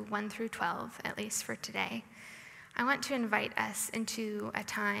 2, 1 through 12, at least for today, I want to invite us into a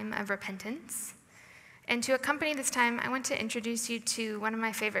time of repentance. And to accompany this time, I want to introduce you to one of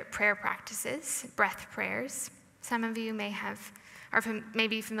my favorite prayer practices, breath prayers. Some of you may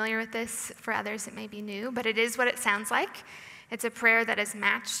be familiar with this. For others, it may be new, but it is what it sounds like. It's a prayer that is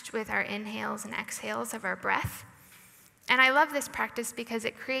matched with our inhales and exhales of our breath. And I love this practice because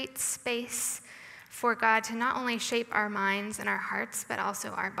it creates space for God to not only shape our minds and our hearts, but also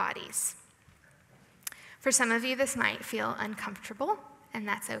our bodies. For some of you, this might feel uncomfortable, and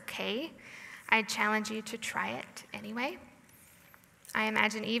that's okay. I challenge you to try it anyway. I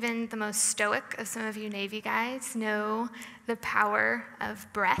imagine even the most stoic of some of you Navy guys know the power of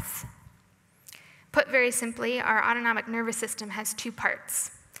breath. Put very simply, our autonomic nervous system has two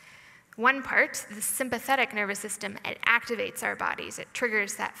parts. One part, the sympathetic nervous system, it activates our bodies. It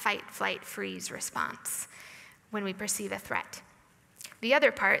triggers that fight, flight, freeze response when we perceive a threat. The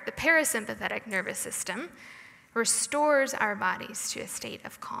other part, the parasympathetic nervous system, restores our bodies to a state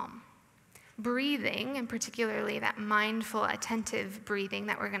of calm. Breathing, and particularly that mindful, attentive breathing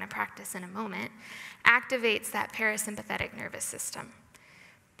that we're going to practice in a moment, activates that parasympathetic nervous system.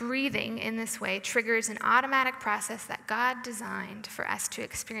 Breathing in this way triggers an automatic process that God designed for us to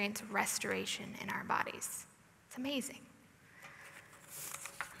experience restoration in our bodies. It's amazing.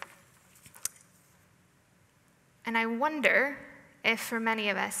 And I wonder if for many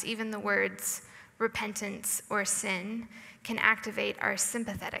of us, even the words repentance or sin can activate our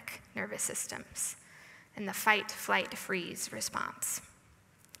sympathetic nervous systems and the fight, flight, freeze response.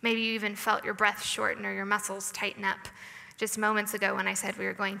 Maybe you even felt your breath shorten or your muscles tighten up just moments ago when I said we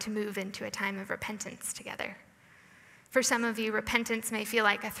were going to move into a time of repentance together. For some of you, repentance may feel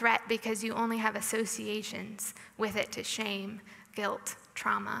like a threat because you only have associations with it to shame, guilt,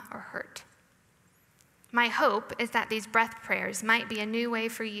 trauma, or hurt. My hope is that these breath prayers might be a new way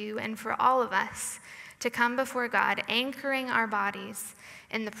for you and for all of us to come before God, anchoring our bodies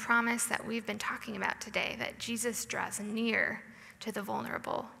in the promise that we've been talking about today, that Jesus draws near to the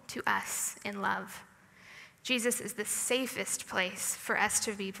vulnerable, to us in love. Jesus is the safest place for us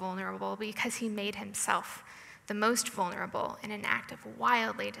to be vulnerable because he made himself the most vulnerable in an act of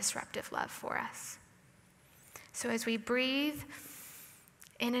wildly disruptive love for us. So as we breathe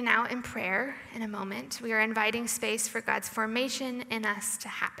in and out in prayer in a moment, we are inviting space for God's formation in us to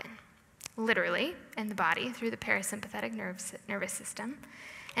happen, literally in the body through the parasympathetic nervous system,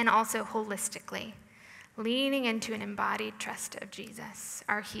 and also holistically, leaning into an embodied trust of Jesus,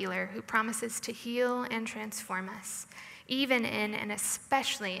 our healer, who promises to heal and transform us, even in and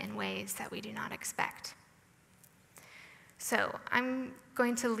especially in ways that we do not expect. So I'm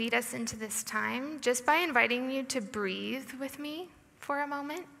going to lead us into this time just by inviting you to breathe with me for a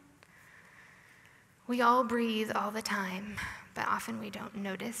moment. We all breathe all the time, but often we don't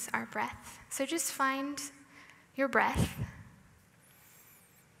notice our breath. So just find your breath.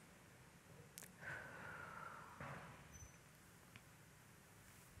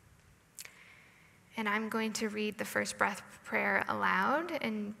 And I'm going to read the first breath prayer aloud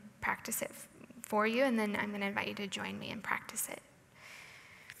and practice it for you, and then I'm going to invite you to join me and practice it.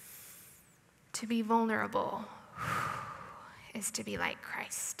 To be vulnerable is to be like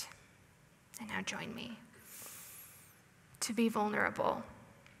Christ. And now join me. To be vulnerable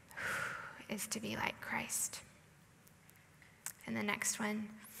is to be like Christ. And the next one,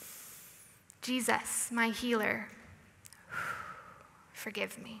 Jesus, my healer,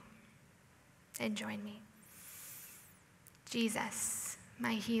 forgive me. And join me. Jesus,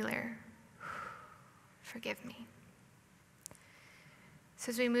 my healer, forgive me. So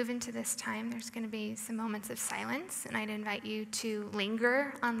as we move into this time, there's going to be some moments of silence, and I'd invite you to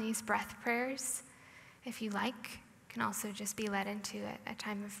linger on these breath prayers if you like. You can also just be led into a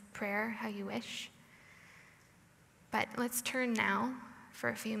time of prayer how you wish. But let's turn now for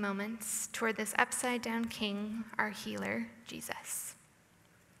a few moments toward this upside-down King, our healer, Jesus.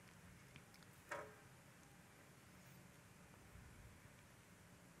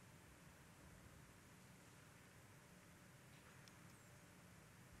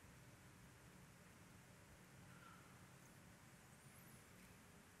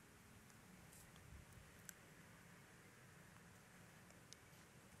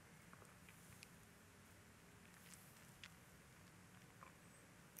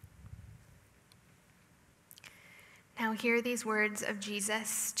 Now hear these words of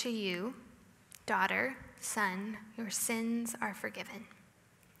Jesus to you, daughter, son, your sins are forgiven.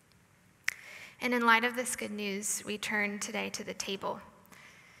 And in light of this good news, we turn today to the table.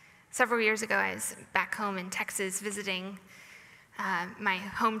 Several years ago, I was back home in Texas visiting my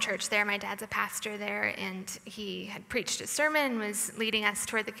home church there. My dad's a pastor there, and he had preached a sermon and was leading us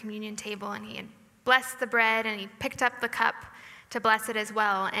toward the communion table, and he had blessed the bread, and he picked up the cup to bless it as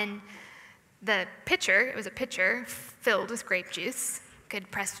well. And the pitcher, it was a pitcher filled with grape juice, good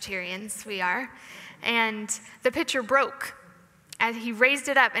Presbyterians we are, and the pitcher broke. As he raised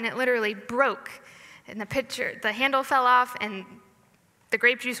it up, and it literally broke, and the handle fell off, and the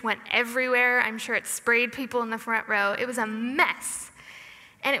grape juice went everywhere. I'm sure it sprayed people in the front row. It was a mess,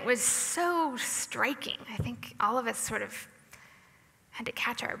 and it was so striking. I think all of us sort of had to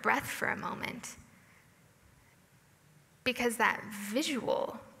catch our breath for a moment, because that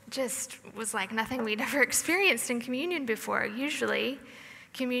visual just was like nothing we'd ever experienced in communion before. Usually,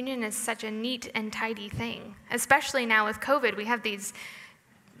 communion is such a neat and tidy thing, especially now with COVID. We have these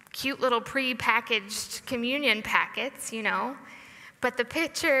cute little pre-packaged communion packets, but the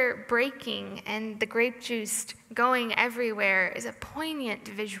pitcher breaking and the grape juice going everywhere is a poignant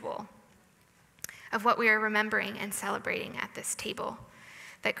visual of what we are remembering and celebrating at this table.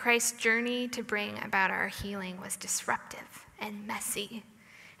 That Christ's journey to bring about our healing was disruptive and messy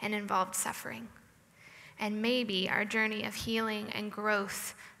and involved suffering. And maybe our journey of healing and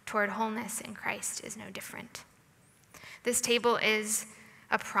growth toward wholeness in Christ is no different. This table is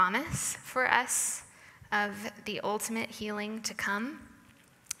a promise for us of the ultimate healing to come,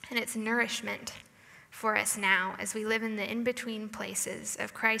 and it's nourishment for us now as we live in the in-between places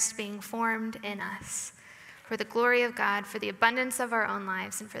of Christ being formed in us for the glory of God, for the abundance of our own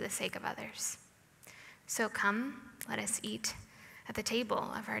lives, and for the sake of others. So come, let us eat at the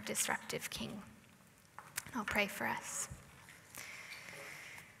table of our disruptive King. I'll pray for us.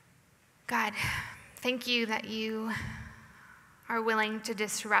 God, thank you that you are willing to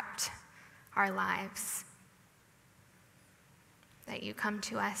disrupt our lives, that you come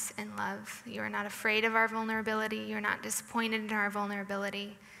to us in love. You are not afraid of our vulnerability. You're not disappointed in our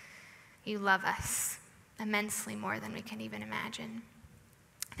vulnerability. You love us immensely more than we can even imagine.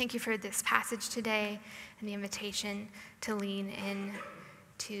 Thank you for this passage today and the invitation to lean in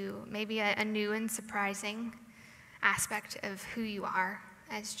to maybe a new and surprising aspect of who you are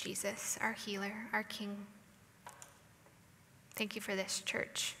as Jesus, our healer, our King. Thank you for this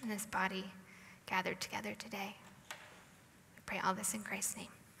church and this body gathered together today. We pray all this in Christ's name.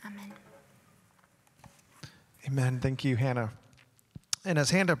 Amen. Amen. Thank you, Hannah. And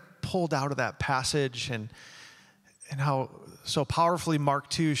as Hannah pulled out of that passage and how so powerfully Mark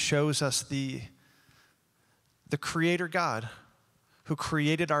 2 shows us the Creator God who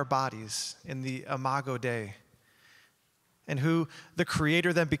created our bodies in the Imago Dei, and who the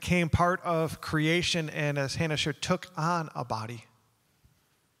Creator then became part of creation, and as Hannah shared, took on a body,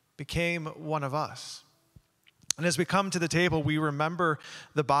 became one of us. And as we come to the table, we remember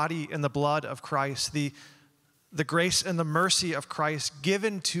the body and the blood of Christ, the grace and the mercy of Christ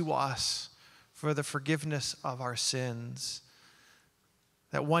given to us for the forgiveness of our sins.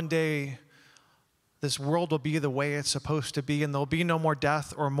 That one day this world will be the way it's supposed to be, and there'll be no more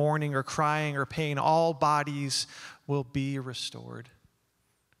death or mourning or crying or pain. All bodies will be restored.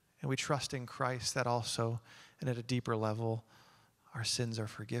 And we trust in Christ that also, and at a deeper level, our sins are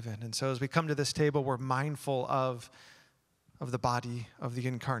forgiven. And so as we come to this table, we're mindful of the body of the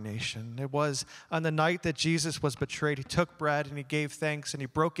incarnation. It was on the night that Jesus was betrayed, he took bread and he gave thanks and he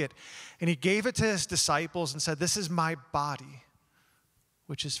broke it and he gave it to his disciples and said, "This is my body,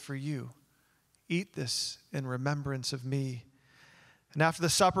 which is for you. Eat this in remembrance of me." And after the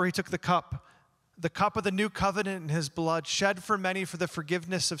supper, he took the cup of the new covenant in his blood, shed for many for the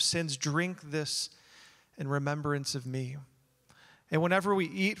forgiveness of sins. Drink this in remembrance of me. And whenever we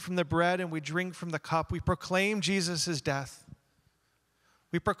eat from the bread and we drink from the cup, we proclaim Jesus' death.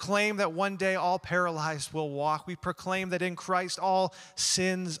 We proclaim that one day all paralyzed will walk. We proclaim that in Christ all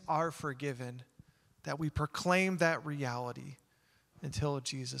sins are forgiven. That we proclaim that reality until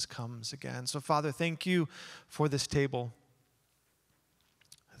Jesus comes again. So, Father, thank you for this table.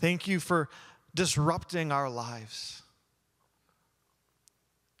 Thank you for disrupting our lives.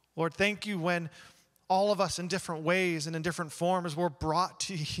 Lord, thank you when all of us in different ways and in different forms were brought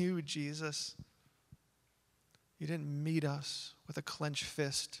to you, Jesus. You didn't meet us with a clenched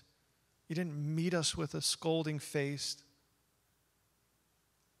fist. You didn't meet us with a scolding face.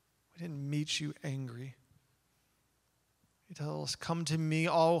 We didn't meet you angry. You tell us, "Come to me,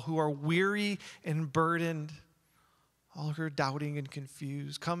 all who are weary and burdened, all who are doubting and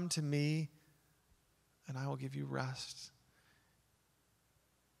confused. Come to me, and I will give you rest.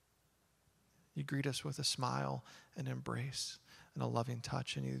 You greet us with a smile, an embrace, and a loving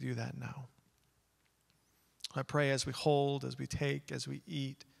touch, and you do that now. I pray as we hold, as we take, as we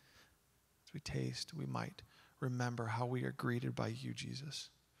eat, as we taste, we might remember how we are greeted by you, Jesus.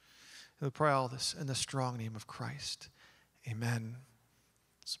 And we pray all this in the strong name of Christ. Amen.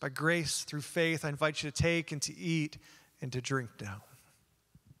 So by grace, through faith, I invite you to take and to eat and to drink now.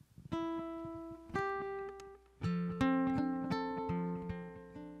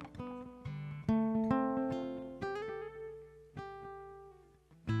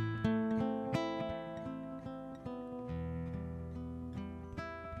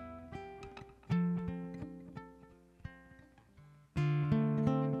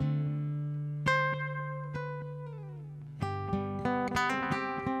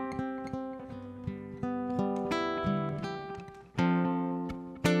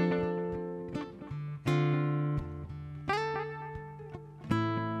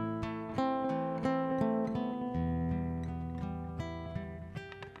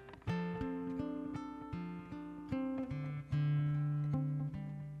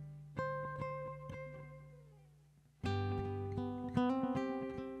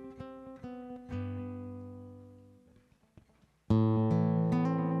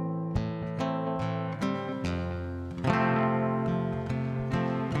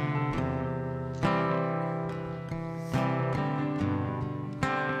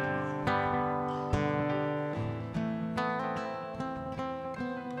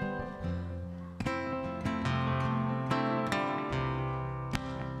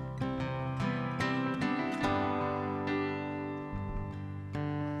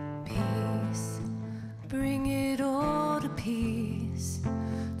 Bring it all to peace.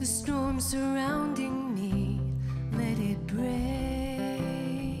 The storm surrounding me, let it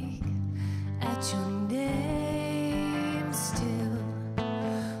break. At your name still,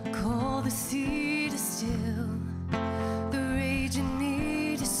 call the sea to still, the rage in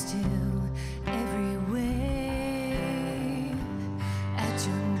me to still, every wave. At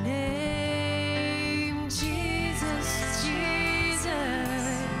your name, Jesus,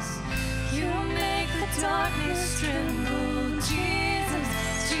 Jesus, you make the darkness tremble. Jesus,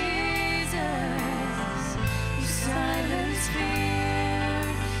 Jesus, you silence fear.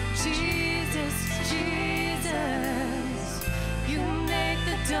 Jesus, Jesus, you make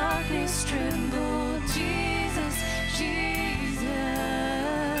the darkness tremble. Jesus, Jesus,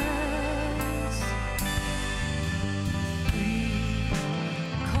 breathe.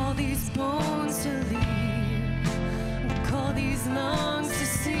 Call these bones to leave. Call these lungs to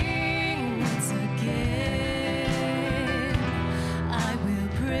sing once again. I will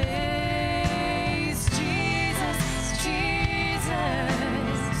praise Jesus,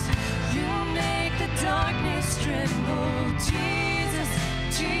 Jesus. You make the darkness tremble. Jesus,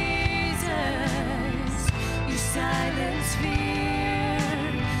 Jesus. You silence fear.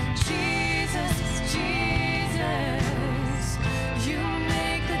 Jesus, Jesus. You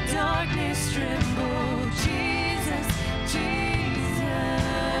make the darkness tremble. Jesus, Jesus.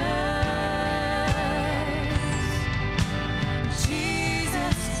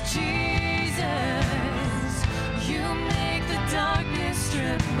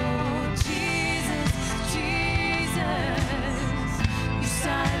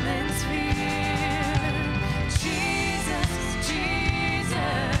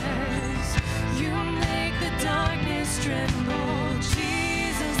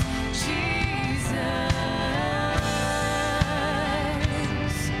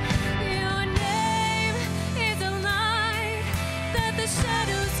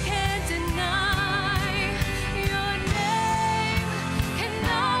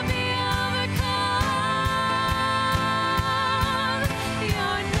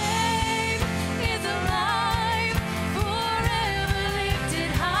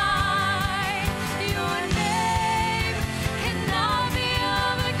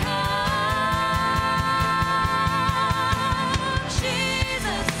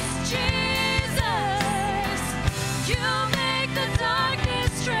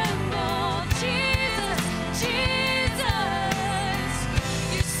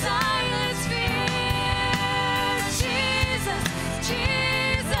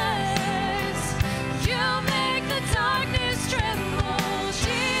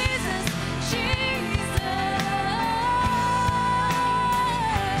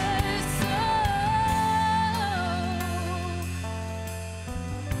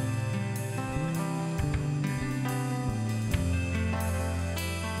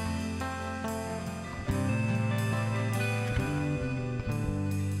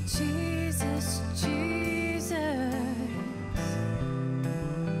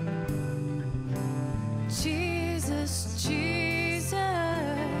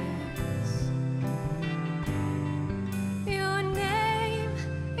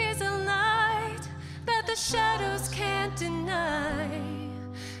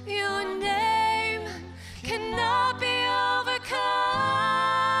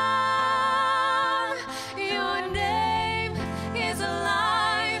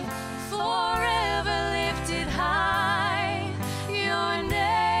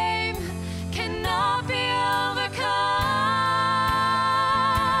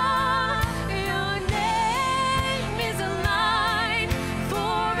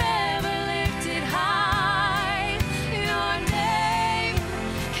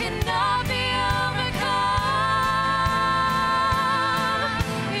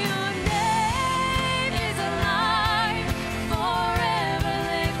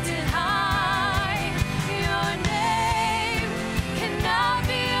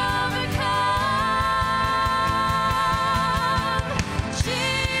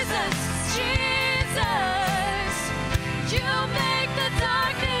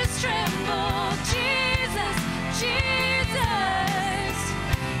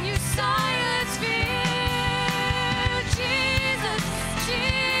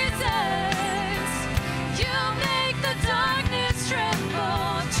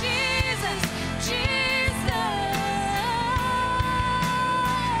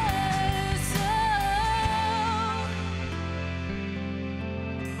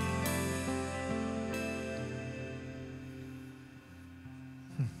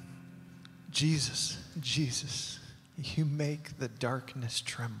 Jesus, Jesus, you make the darkness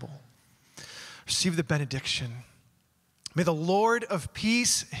tremble. Receive the benediction. May the Lord of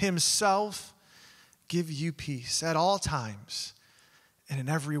peace himself give you peace at all times and in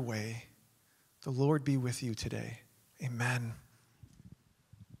every way. The Lord be with you today. Amen.